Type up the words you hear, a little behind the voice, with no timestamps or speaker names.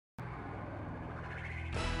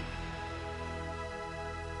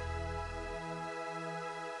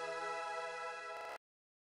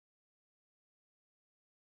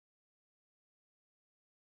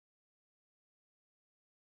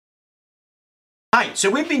Hi, so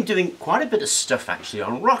we've been doing quite a bit of stuff actually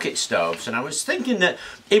on rocket stoves, and I was thinking that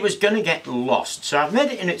it was going to get lost, so I've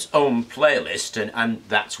made it in its own playlist, and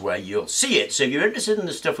that's where you'll see it. So if you're interested in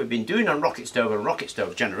the stuff we've been doing on rocket stove and rocket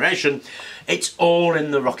stove generation, it's all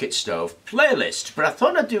in the rocket stove playlist. But I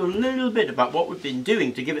thought I'd do a little bit about what we've been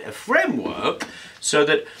doing to give it a framework so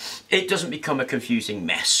that it doesn't become a confusing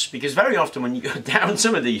mess, because very often when you go down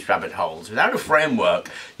some of these rabbit holes without a framework,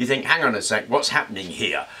 you think, hang on a sec, what's happening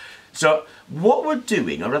here? So what we're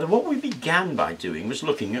doing, or rather what we began by doing, was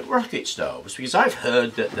looking at rocket stoves, because I've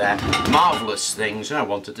heard that they're marvellous things and I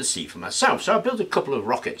wanted to see for myself. So I built a couple of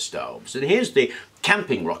rocket stoves, and here's the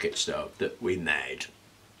camping rocket stove that we made.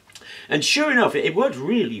 And sure enough, it worked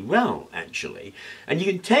really well, actually. And you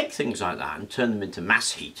can take things like that and turn them into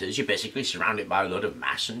mass heaters. You basically surround it by a load of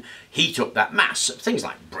mass and heat up that mass. Things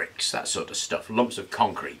like bricks, that sort of stuff, lumps of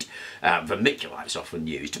concrete. Vermiculite is often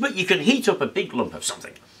used. But you can heat up a big lump of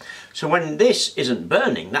something. So when this isn't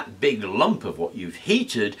burning, that big lump of what you've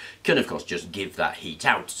heated can, of course, just give that heat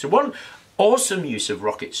out. So one awesome use of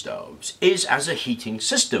rocket stoves is as a heating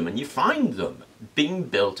system, and you find them being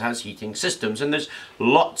built as heating systems, and there's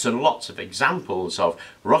lots and lots of examples of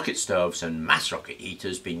rocket stoves and mass rocket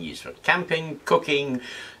heaters being used for camping, cooking,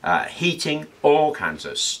 heating, all kinds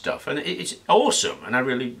of stuff, and it's awesome, and I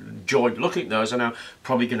really enjoyed looking at those, and I'm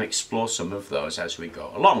probably going to explore some of those as we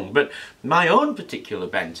go along. But my own particular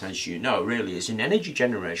bent, as you know, really is in energy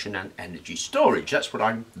generation and energy storage. That's what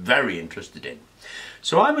I'm very interested in.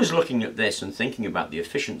 So I was looking at this and thinking about the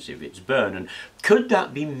efficiency of its burn, and could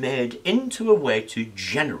that be made into a way to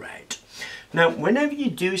generate? Now, whenever you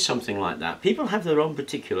do something like that, people have their own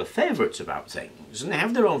particular favourites about things, and they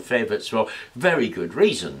have their own favourites for very good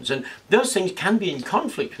reasons, and those things can be in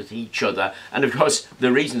conflict with each other, and of course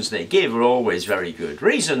the reasons they give are always very good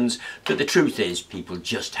reasons, but the truth is people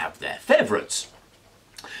just have their favourites.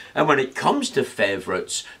 And when it comes to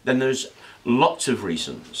favourites, then there's lots of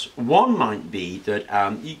reasons. One might be that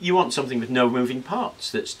you want something with no moving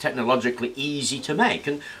parts, that's technologically easy to make,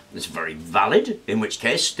 and it's very valid, in which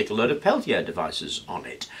case stick a load of Peltier devices on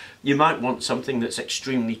it. You might want something that's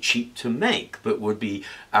extremely cheap to make, but would be,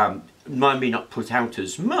 might not put out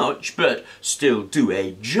as much, but still do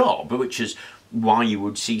a job, which is why you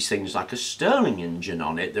would see things like a Stirling engine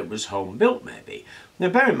on it that was home built maybe. Now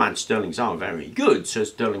bear in mind Stirlings are very good, so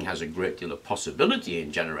Stirling has a great deal of possibility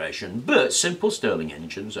in generation, but simple Stirling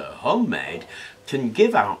engines that are homemade can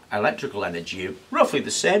give out electrical energy of roughly the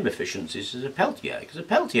same efficiencies as a Peltier, because a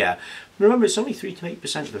Peltier, remember, it's only 3 to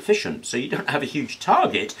 8% efficient, so you don't have a huge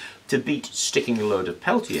target to beat sticking a load of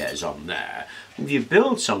Peltiers on there. If you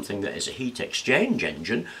build something that is a heat exchange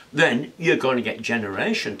engine, then you're going to get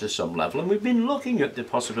generation to some level, and we've been looking at the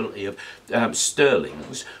possibility of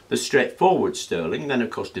Stirlings, the straightforward Stirling, then of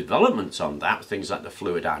course developments on that, things like the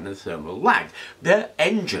fluid ion and thermal lag. They're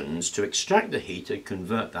engines to extract the heat and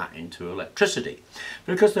convert that into electricity.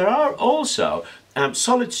 Because there are also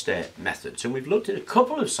solid state methods, and we've looked at a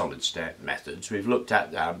couple of solid state methods. We've looked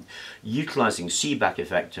at utilising Seebeck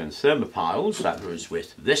effect and thermopiles, that was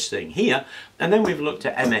with this thing here, and then we've looked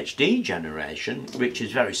at MHD generation, which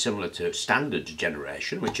is very similar to standard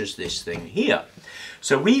generation, which is this thing here.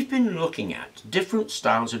 So we've been looking at different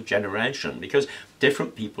styles of generation because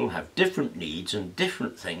different people have different needs and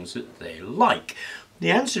different things that they like. The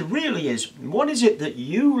answer really is, what is it that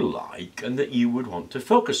you like and that you would want to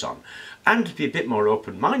focus on? And to be a bit more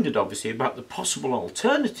open-minded, obviously, about the possible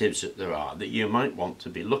alternatives that there are that you might want to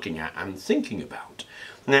be looking at and thinking about.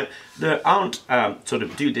 Now, there aren't sort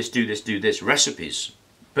of do this recipes,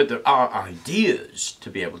 but there are ideas to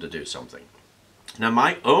be able to do something. Now,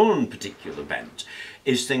 my own particular bent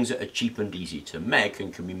is things that are cheap and easy to make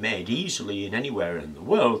and can be made easily in anywhere in the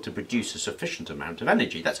world to produce a sufficient amount of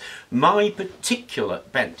energy. That's my particular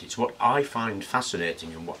bent. It's what I find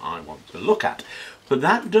fascinating and what I want to look at. But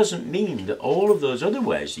that doesn't mean that all of those other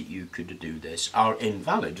ways that you could do this are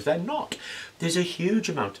invalid. They're not. There's a huge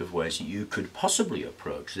amount of ways that you could possibly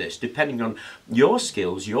approach this depending on your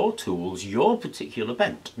skills, your tools, your particular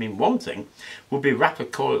bent. I mean, one thing would be wrap a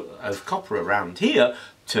coil of copper around here,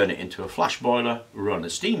 turn it into a flash boiler, run a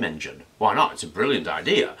steam engine. Why not? It's a brilliant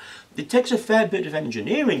idea. It takes a fair bit of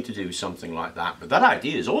engineering to do something like that, but that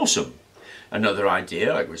idea is awesome. Another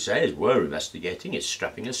idea, like we say, is we're investigating, is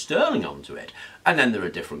strapping a Stirling onto it. And then there are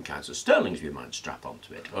different kinds of Stirlings we might strap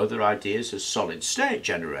onto it. Other ideas are solid state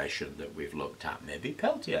generation that we've looked at, maybe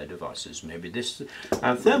Peltier devices, maybe this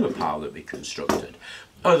thermopile that we constructed.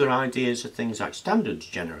 Other ideas are things like standard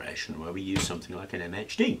generation, where we use something like an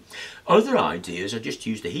MHD. Other ideas are just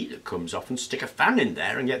use the heat that comes off and stick a fan in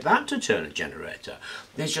there and get that to turn a generator.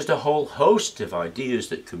 There's just a whole host of ideas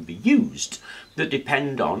that can be used that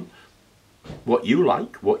depend on what you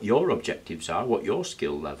like, what your objectives are, what your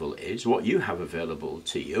skill level is, what you have available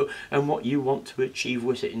to you, and what you want to achieve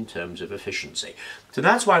with it in terms of efficiency. So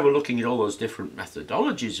that's why we're looking at all those different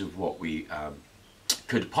methodologies of what we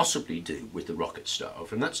could possibly do with the rocket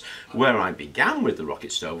stove. And that's where I began with the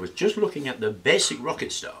rocket stove, was just looking at the basic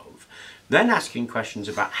rocket stove, then asking questions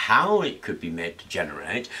about how it could be made to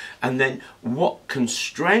generate, and then what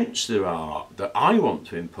constraints there are that I want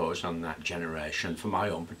to impose on that generation for my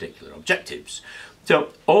own particular objectives.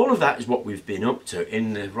 So all of that is what we've been up to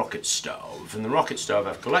in the rocket stove, and the rocket stove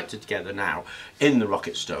I've collected together now in the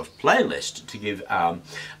rocket stove playlist to give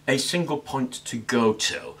a single point to go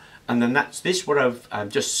to. And then this what I've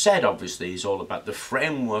just said, obviously, is all about the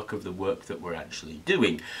framework of the work that we're actually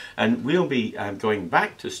doing. And we'll be going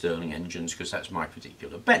back to Stirling engines because that's my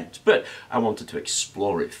particular bent. But I wanted to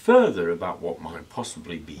explore it further about what might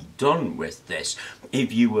possibly be done with this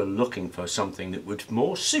if you were looking for something that would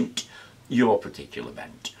more suit your particular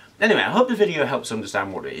bent. Anyway, I hope the video helps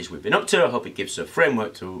understand what it is we've been up to. I hope it gives a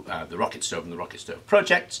framework to the rocket stove and the rocket stove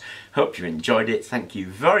projects. Hope you enjoyed it. Thank you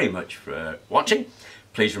very much for watching.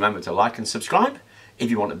 Please remember to like and subscribe. If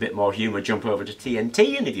you want a bit more humour, jump over to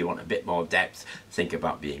TNT, and if you want a bit more depth, think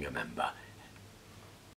about being a member.